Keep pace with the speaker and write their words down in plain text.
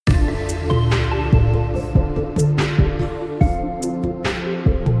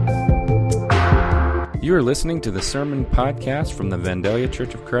You are listening to the Sermon Podcast from the Vandalia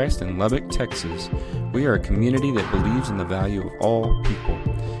Church of Christ in Lubbock, Texas. We are a community that believes in the value of all people.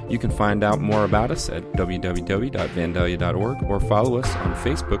 You can find out more about us at www.vandalia.org or follow us on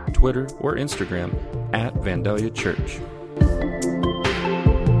Facebook, Twitter, or Instagram at Vandalia Church.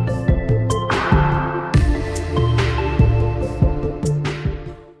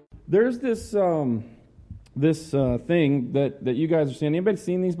 There's this thing that you guys are seeing. Anybody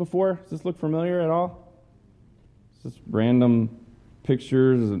seen these before? Does this look familiar at all? Just random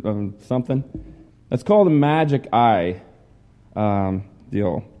pictures of something. It's called a magic eye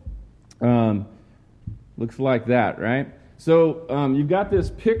deal. Looks like that, right? So you've got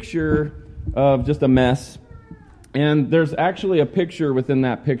this picture of just a mess, and there's actually a picture within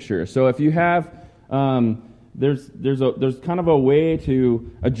that picture. So if you have, there's kind of a way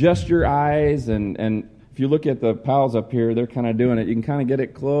to adjust your eyes, and if you look at the pals up here, they're kind of doing it. You can kind of get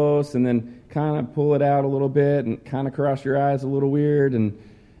it close, and then kind of pull it out a little bit, and kind of cross your eyes a little weird, and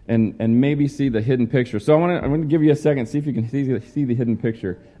maybe see the hidden picture. So I'm going to give you a second, see if you can see the hidden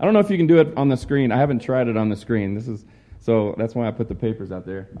picture. I don't know if you can do it on the screen. I haven't tried it on the screen. So that's why I put the papers out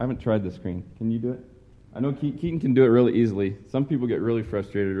there. I haven't tried the screen. Can you do it? I know Keaton can do it really easily. Some people get really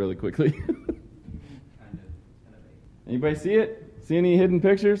frustrated really quickly. Anybody see it? See any hidden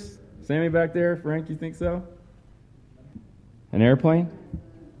pictures? Sammy back there? Frank, you think so? An airplane?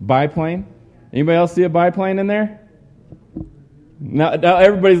 Biplane? Anybody else see a biplane in there? Now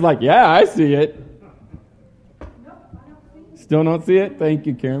everybody's like, yeah, I see it. Still don't see it? Thank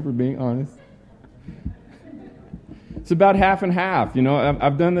you, Karen, for being honest. It's about half and half. You know,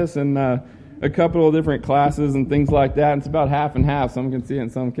 I've done this in a couple of different classes and things like that, and it's about half and half. Some can see it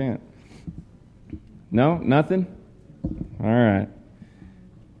and some can't. No? Nothing? All right.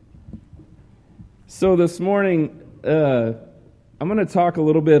 So this morning, I'm going to talk a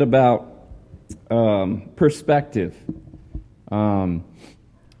little bit about perspective.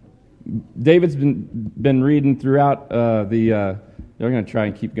 David's been reading throughout you're going to try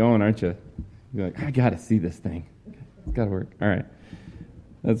and keep going, aren't you? You're like, I got to see this thing. It's got to work. All right.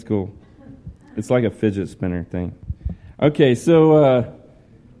 That's cool. It's like a fidget spinner thing. Okay, so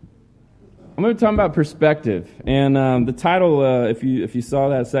I'm going to talk about perspective. And the title, if you saw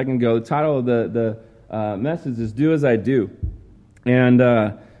that a second ago, the title of the message is "Do as I Do," and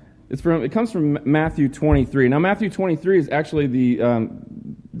it comes from Matthew 23. Now, Matthew 23 is actually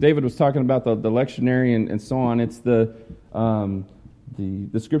David was talking about the lectionary and so on. It's the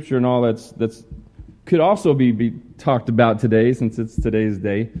scripture and all that's could also be talked about today, since it's today's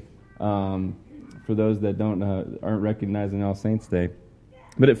day. For those that aren't recognizing All Saints Day.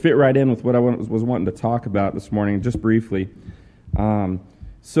 But it fit right in with what I was wanting to talk about this morning, just briefly.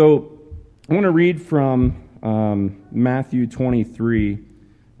 So I want to read from Matthew 23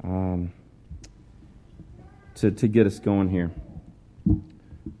 to get us going here.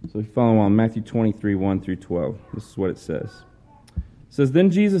 So if you follow on, Matthew 23, 1 through 12. This is what it says. It says,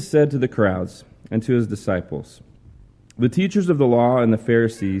 Then Jesus said to the crowds and to his disciples, The teachers of the law and the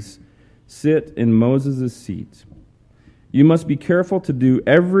Pharisees sit in Moses' seat. You must be careful to do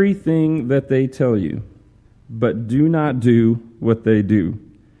everything that they tell you, but do not do what they do,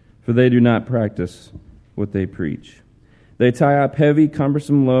 for they do not practice what they preach. They tie up heavy,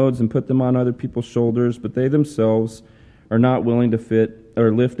 cumbersome loads and put them on other people's shoulders, but they themselves are not willing to fit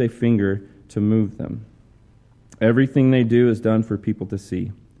or lift a finger to move them. Everything they do is done for people to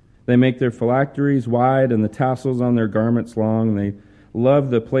see. They make their phylacteries wide and the tassels on their garments long, and they love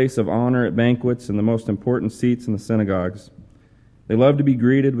the place of honor at banquets and the most important seats in the synagogues. They love to be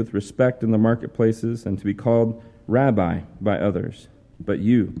greeted with respect in the marketplaces and to be called rabbi by others. But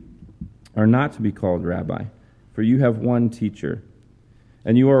you are not to be called rabbi, for you have one teacher,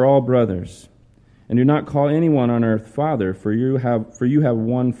 and you are all brothers. And do not call anyone on earth father, for you have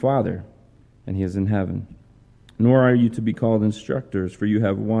one Father, and he is in heaven. Nor are you to be called instructors, for you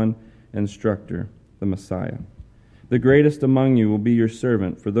have one instructor, the Messiah. The greatest among you will be your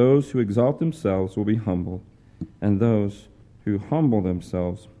servant, for those who exalt themselves will be humbled, and those who humble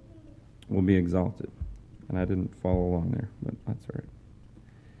themselves will be exalted. And I didn't follow along there, but that's all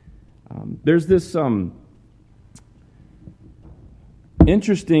right. There's this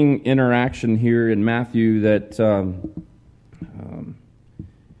interesting interaction here in Matthew that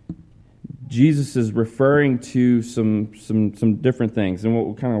Jesus is referring to some different things, and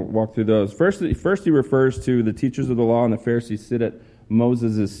we'll kind of walk through those. First, he refers to the teachers of the law and the Pharisees sit at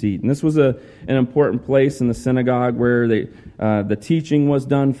Moses' seat, and this was an important place in the synagogue where the teaching was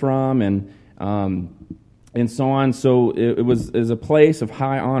done from, and so on. So it was a place of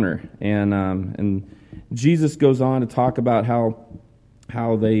high honor, and Jesus goes on to talk about how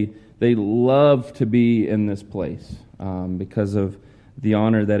they they love to be in this place because of the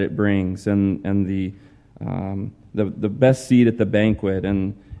honor that it brings, and the best seat at the banquet,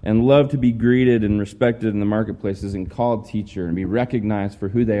 and love to be greeted and respected in the marketplaces and called teacher and be recognized for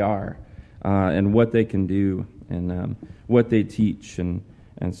who they are and what they can do and what they teach and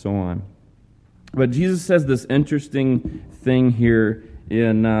so on. But Jesus says this interesting thing here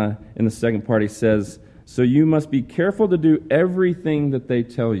in the second part. He says, "So you must be careful to do everything that they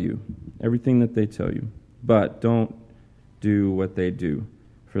tell you, but don't do what they do,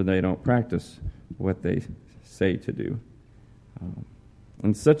 for they don't practice what they say to do."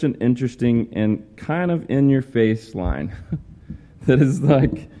 And such an interesting and kind of in-your-face line that is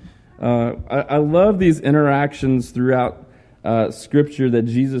like, I love these interactions throughout Scripture that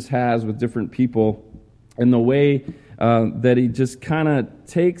Jesus has with different people, and the way that he just kind of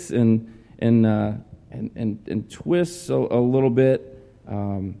takes and twists a little bit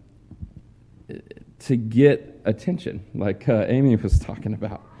to get attention, like Amy was talking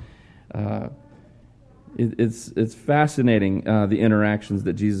about. It's fascinating, the interactions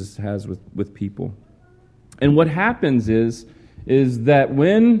that Jesus has with people. And what happens is that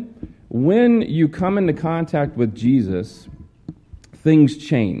when you come into contact with Jesus, things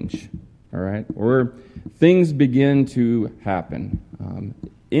change, all right? Or things begin to happen.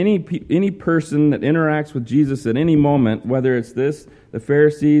 Any person that interacts with Jesus at any moment, whether it's the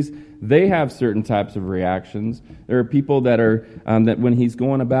Pharisees, they have certain types of reactions. There are people that are that when he's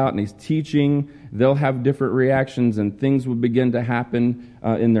going about and he's teaching, they'll have different reactions, and things will begin to happen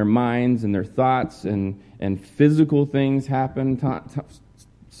in their minds and their thoughts, and physical things happen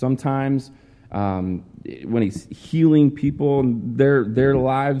sometimes. When he's healing people, their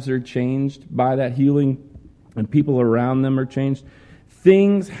lives are changed by that healing, and people around them are changed.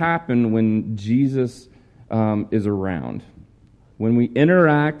 Things happen when Jesus is around. When we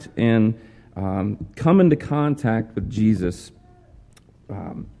interact and come into contact with Jesus,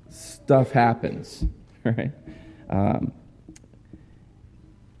 stuff happens, right? I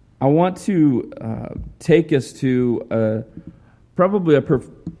want to take us to probably a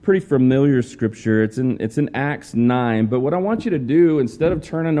pretty familiar scripture. It's in Acts 9. But what I want you to do, instead of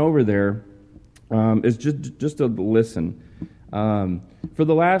turning over there, is just to listen. For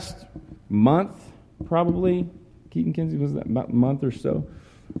the last month, probably, Keaton Kinsey, was that about a month or so?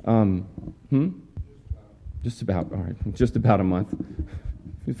 Just about, all right, just about a month.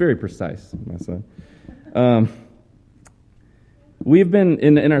 He's very precise, my son. We've been,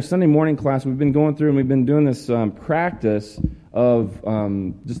 in our Sunday morning class, we've been going through and we've been doing this practice of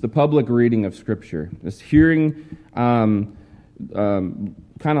just the public reading of Scripture. Just hearing kind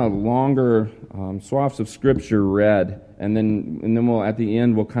of longer swaths of Scripture read, and then we'll, at the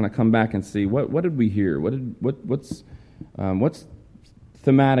end, we'll kind of come back and see what did we hear? What's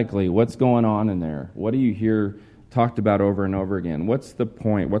thematically, what's going on in there? What do you hear talked about over and over again? What's the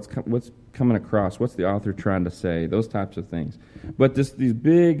point? What's coming across? What's the author trying to say? Those types of things. But these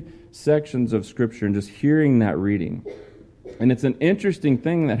big sections of Scripture and just hearing that reading. And it's an interesting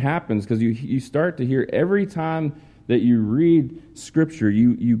thing that happens because you start to hear every time that you read Scripture,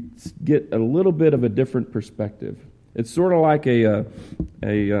 you get a little bit of a different perspective. It's sort of like a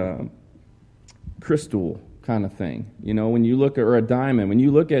crystal kind of thing. You know, when you look at, or a diamond, when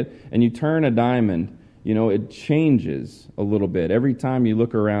you look at and you turn a diamond, you know, it changes a little bit. Every time you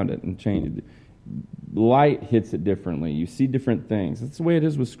look around it and change, light hits it differently. You see different things. That's the way it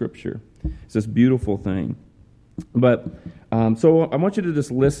is with Scripture. It's this beautiful thing. But so I want you to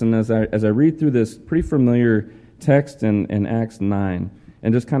just listen as I read through this pretty familiar text in Acts 9,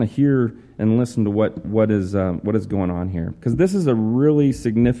 and just kind of hear and listen to what is going on here, because this is a really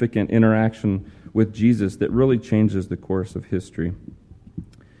significant interaction with Jesus that really changes the course of history.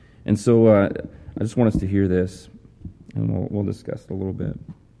 And so I just want us to hear this, and we'll discuss it a little bit.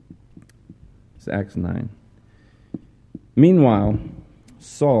 It's Acts 9. Meanwhile,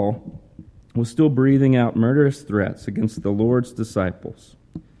 Saul was still breathing out murderous threats against the Lord's disciples.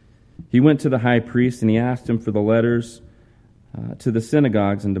 He went to the high priest and he asked him for the letters to the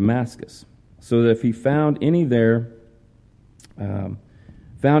synagogues in Damascus, so that if he found any there who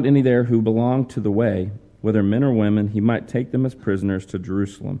belonged to the way, whether men or women, he might take them as prisoners to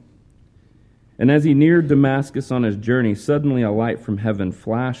Jerusalem. And as he neared Damascus on his journey, suddenly a light from heaven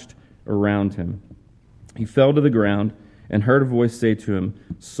flashed around him. He fell to the ground and heard a voice say to him,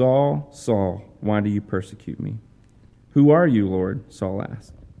 "Saul, Saul, why do you persecute me?" "Who are you, Lord?" Saul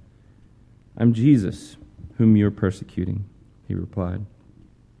asked. "I'm Jesus, whom you are persecuting," he replied.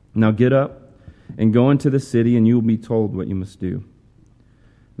 "Now get up and go into the city, and you will be told what you must do."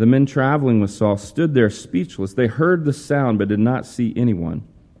 The men traveling with Saul stood there speechless. They heard the sound but did not see anyone.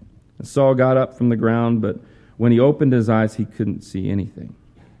 And Saul got up from the ground, but when he opened his eyes, he couldn't see anything.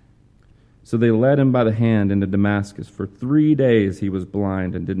 So they led him by the hand into Damascus. For 3 days he was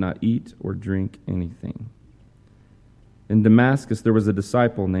blind and did not eat or drink anything. In Damascus there was a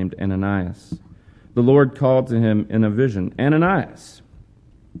disciple named Ananias. The Lord called to him in a vision, "Ananias."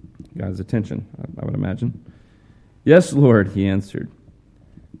 Got his attention, I would imagine. "Yes, Lord," he answered.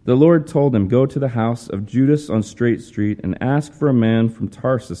 The Lord told him, "Go to the house of Judas on Straight Street and ask for a man from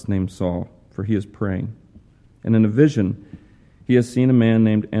Tarsus named Saul, for he is praying. And in a vision he has seen a man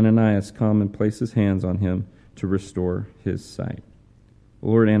named Ananias come and place his hands on him to restore his sight." The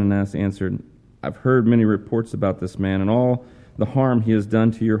Lord Ananias answered, "I've heard many reports about this man and all the harm he has done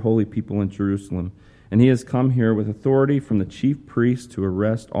to your holy people in Jerusalem. And he has come here with authority from the chief priests to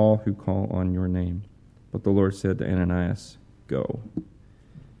arrest all who call on your name." But the Lord said to Ananias, "Go."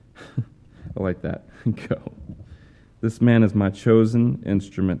 I like that. Go. "This man is my chosen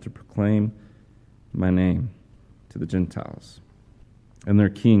instrument to proclaim my name to the Gentiles and their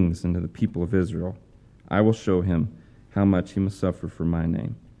kings and to the people of Israel. I will show him how much he must suffer for my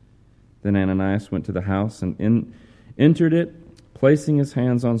name." Then Ananias went to the house and entered it. Placing his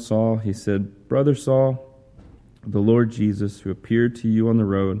hands on Saul, he said, "Brother Saul, the Lord Jesus, who appeared to you on the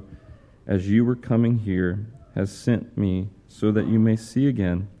road as you were coming here, has sent me so that you may see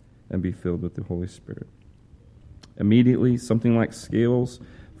again and be filled with the Holy Spirit." Immediately, something like scales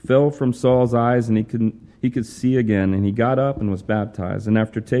fell from Saul's eyes, and he could see again, and he got up and was baptized. And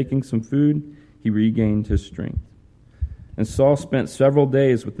after taking some food, he regained his strength. And Saul spent several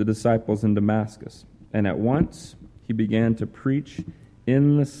days with the disciples in Damascus, and at once he began to preach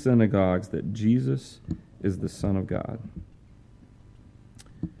in the synagogues that Jesus is the Son of God.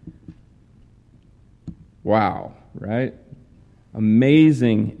 Wow, right?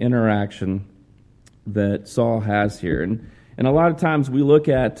 Amazing interaction that Saul has here. And a lot of times we look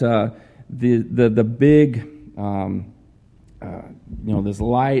at the big, this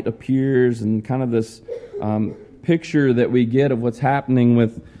light appears and kind of this picture that we get of what's happening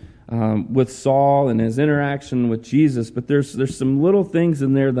with Saul and his interaction with Jesus. But there's some little things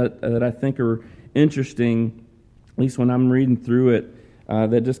in there that I think are interesting, at least when I'm reading through it,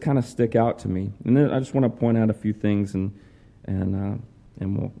 that just kind of stick out to me. And then I just want to point out a few things, and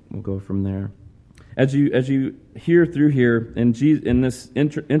we'll go from there. As you hear through here, and this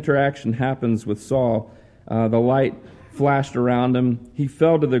interaction happens with Saul, the light flashed around him. He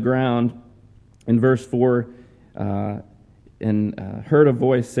fell to the ground in verse 4, and heard a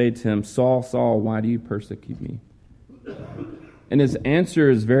voice say to him, "Saul, Saul, why do you persecute me?" And his answer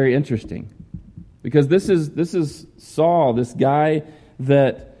is very interesting, because this is Saul, this guy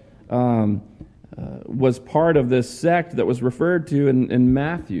that was part of this sect that was referred to in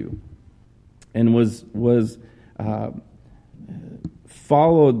Matthew, and was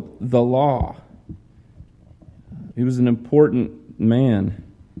followed the law. He was an important man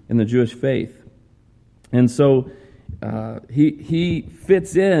in the Jewish faith, and so he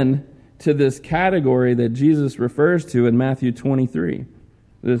fits in to this category that Jesus refers to in Matthew 23,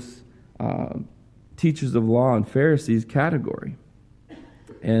 this teachers of law and Pharisees category.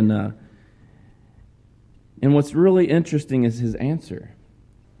 And what's really interesting is his answer.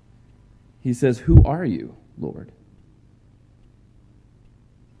 He says, "Who are you, Lord?"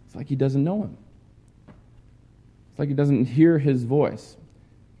 It's like he doesn't know him. It's like he doesn't hear his voice.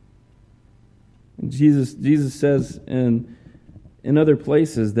 And Jesus says in other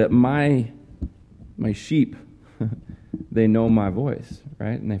places that my sheep, they know my voice,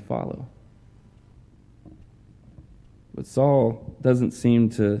 right? And they follow. But Saul doesn't seem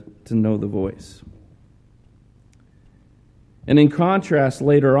to know the voice. And in contrast,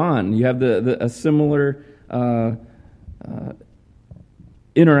 later on, you have a similar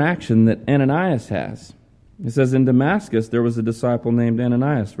interaction that Ananias has. It says, "In Damascus there was a disciple named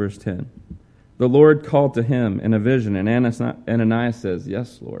Ananias," verse 10. "The Lord called to him in a vision, and Ananias says,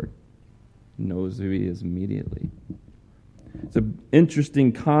 'Yes, Lord.' Knows who he is immediately." It's an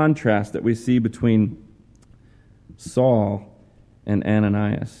interesting contrast that we see between Saul and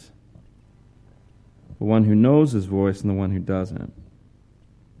Ananias. The one who knows his voice and the one who doesn't.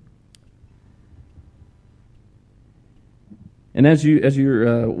 And as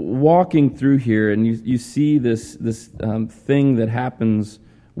you're walking through here, and you see this thing that happens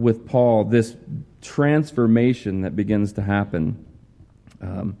with Paul, this transformation that begins to happen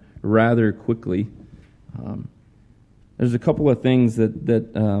rather quickly. There's a couple of things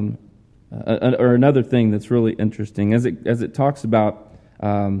or another thing that's really interesting as it talks about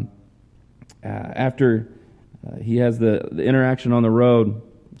after he has the interaction on the road.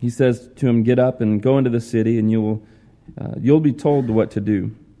 He says to him, "Get up and go into the city, and you'll be told what to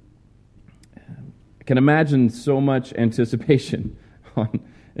do." can imagine so much anticipation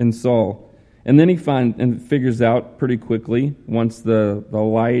in Saul. And then he figures out pretty quickly, once the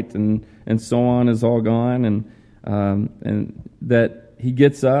light and so on is all gone, and that he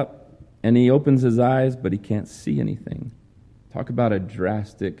gets up and he opens his eyes, but he can't see anything. Talk about a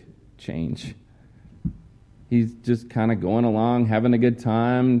drastic change. He's just kind of going along, having a good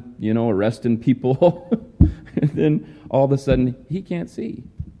time, arresting people. And then all of a sudden, he can't see.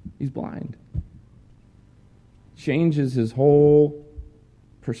 He's blind. Changes his whole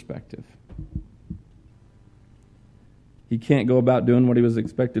perspective. He can't go about doing what he was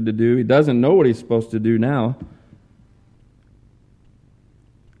expected to do. He doesn't know what he's supposed to do now.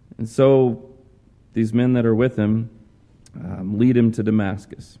 And so these men that are with him lead him to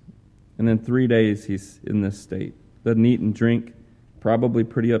Damascus. And then 3 days he's in this state. Doesn't eat and drink, probably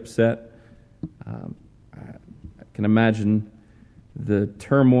pretty upset. I can imagine the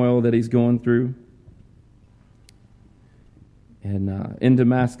turmoil that he's going through. And in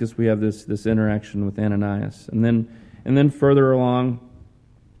Damascus we have this interaction with Ananias. And then further along,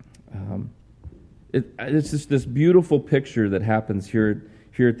 it's just this beautiful picture that happens here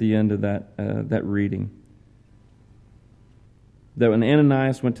at the end of that reading. That when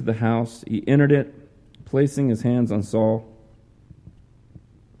Ananias went to the house, he entered it, placing his hands on Saul.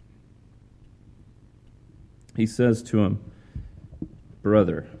 He says to him,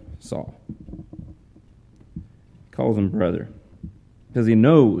 "Brother Saul." He calls him brother because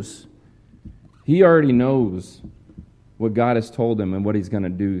he already knows what God has told him and what he's going to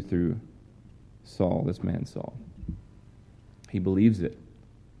do through Saul, this man Saul. He believes it.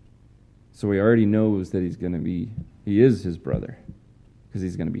 So he already knows that he is his brother, because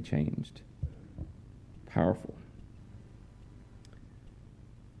he's going to be changed. Powerful.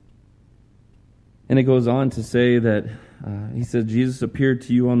 And it goes on to say that, he said, "Jesus appeared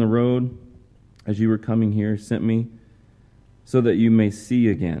to you on the road as you were coming here, sent me so that you may see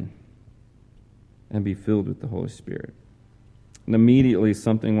again and be filled with the Holy Spirit." And immediately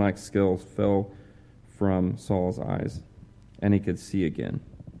something like scales fell from Saul's eyes, and he could see again.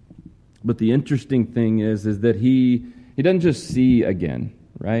 But the interesting thing is that he doesn't just see again,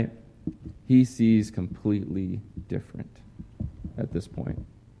 right? He sees completely different at this point.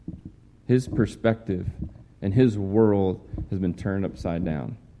 His perspective and his world has been turned upside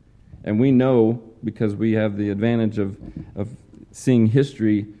down. And we know, because we have the advantage of seeing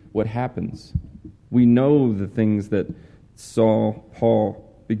history, what happens. We know the things that Paul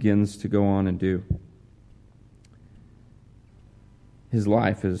begins to go on and do. His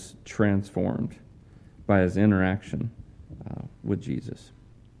life is transformed by his interaction with Jesus.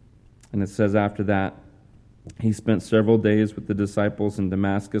 And it says after that, he spent several days with the disciples in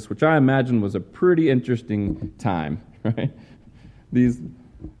Damascus, which I imagine was a pretty interesting time, right? These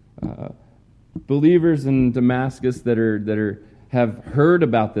believers in Damascus that have heard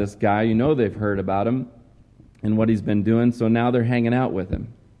about this guy, they've heard about him and what he's been doing, so now they're hanging out with him.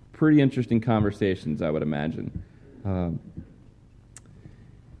 Pretty interesting conversations, I would imagine.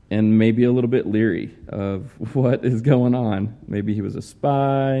 And maybe a little bit leery of what is going on. Maybe he was a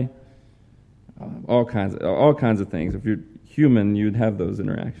spy. All kinds of things. If you're human, you'd have those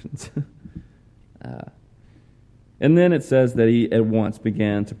interactions. And then it says that he at once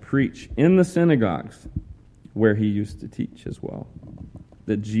began to preach in the synagogues where he used to teach as well,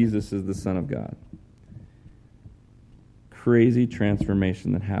 that Jesus is the Son of God. Crazy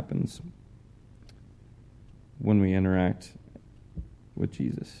transformation that happens when we interact with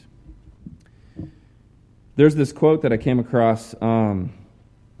Jesus. There's this quote that I came across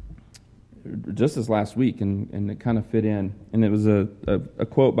just this last week, and it kind of fit in. And it was a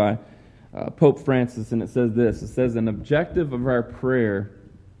quote by Pope Francis, and it says this. It says, "An objective of our prayer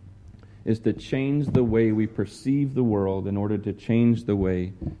is to change the way we perceive the world in order to change the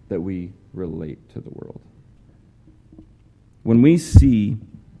way that we relate to the world." When we see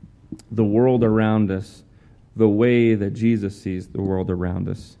the world around us the way that Jesus sees the world around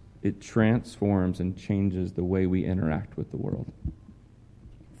us, it transforms and changes the way we interact with the world.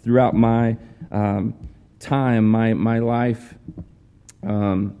 Throughout my time, my life,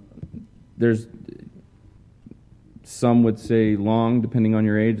 there's some would say long, depending on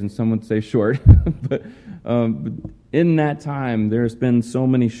your age, and some would say short. But in that time, there's been so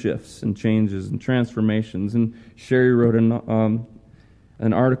many shifts and changes and transformations. And Sherry wrote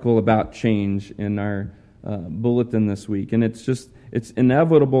an article about change in our bulletin this week. And it's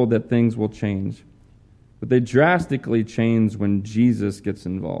inevitable that things will change. But they drastically change when Jesus gets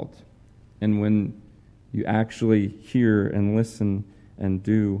involved and when you actually hear and listen and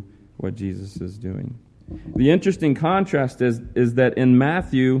do what Jesus is doing. The interesting contrast is that in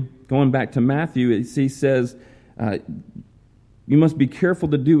Matthew, Going back to Matthew, he says, you must be careful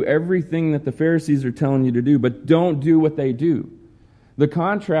to do everything that the Pharisees are telling you to do, but don't do what they do. The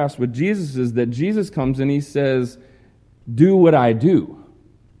contrast with Jesus is that Jesus comes and he says, do what I do,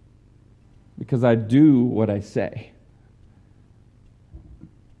 because I do what I say.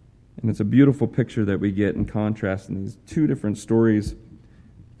 And it's a beautiful picture that we get in contrast in these two different stories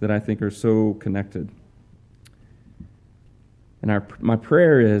that I think are so connected. And my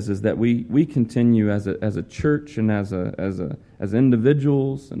prayer is that we continue as a church and as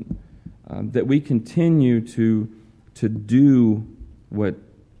individuals, and that we continue to do what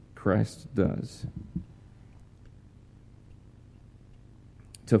Christ does,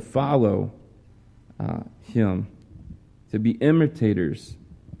 to follow Him, to be imitators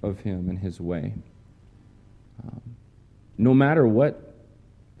of Him and His way, no matter what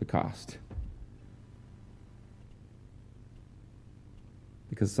the cost.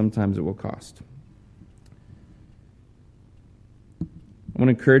 Because sometimes it will cost. I want to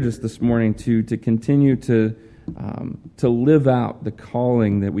encourage us this morning to continue to live out the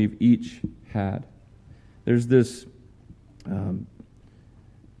calling that we've each had. There's this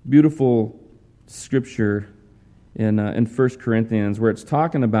beautiful scripture in 1 Corinthians where it's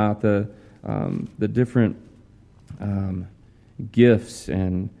talking about the different gifts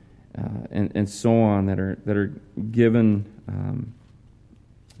and so on that are given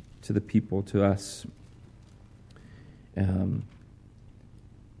to the people, to us.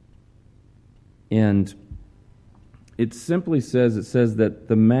 And it simply says that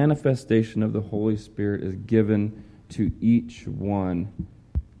the manifestation of the Holy Spirit is given to each one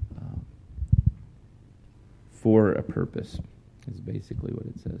for a purpose, is basically what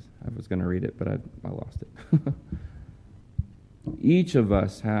it says. I was going to read it, but I lost it. Each of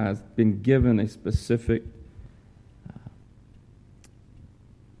us has been given a specific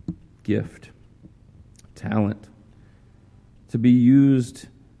gift, talent, to be used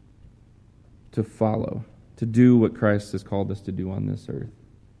to follow, to do what Christ has called us to do on this earth.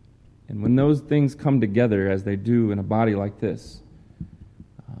 And when those things come together, as they do in a body like this,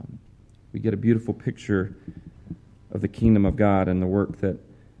 we get a beautiful picture of the kingdom of God and the work that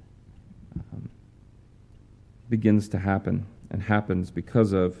begins to happen and happens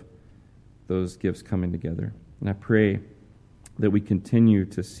because of those gifts coming together. And I pray that we continue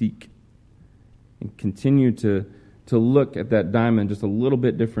to seek and continue to look at that diamond just a little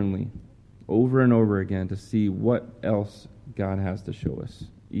bit differently over and over again to see what else God has to show us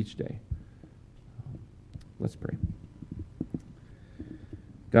each day. Let's pray.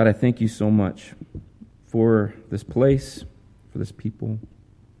 God, I thank you so much for this place, for this people.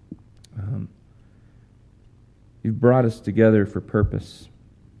 You've brought us together for purpose.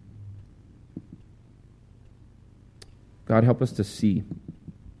 God, help us to see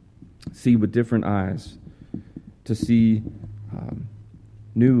with different eyes, to see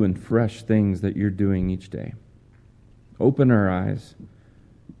new and fresh things that you're doing each day. Open our eyes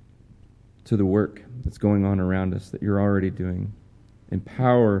to the work that's going on around us that you're already doing.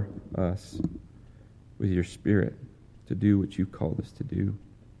 Empower us with your Spirit to do what you've called us to do,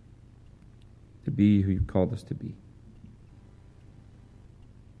 to be who you've called us to be.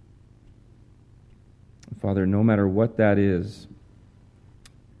 Father, no matter what that is,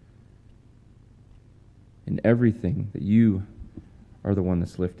 in everything, that you are the one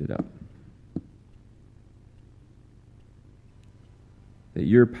that's lifted up. That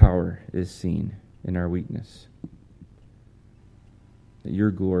your power is seen in our weakness. That your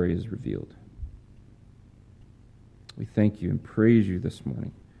glory is revealed. We thank you and praise you this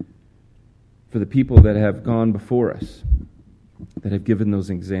morning for the people that have gone before us, that have given those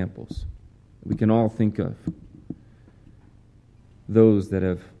examples. We can all think of those that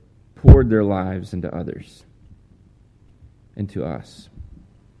have poured their lives into others, into us.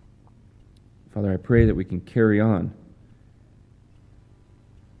 Father, I pray that we can carry on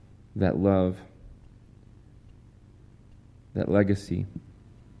that love, that legacy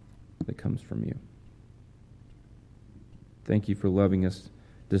that comes from you. Thank you for loving us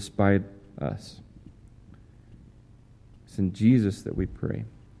despite us. It's in Jesus that we pray,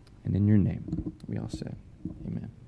 and in your name we all say, amen.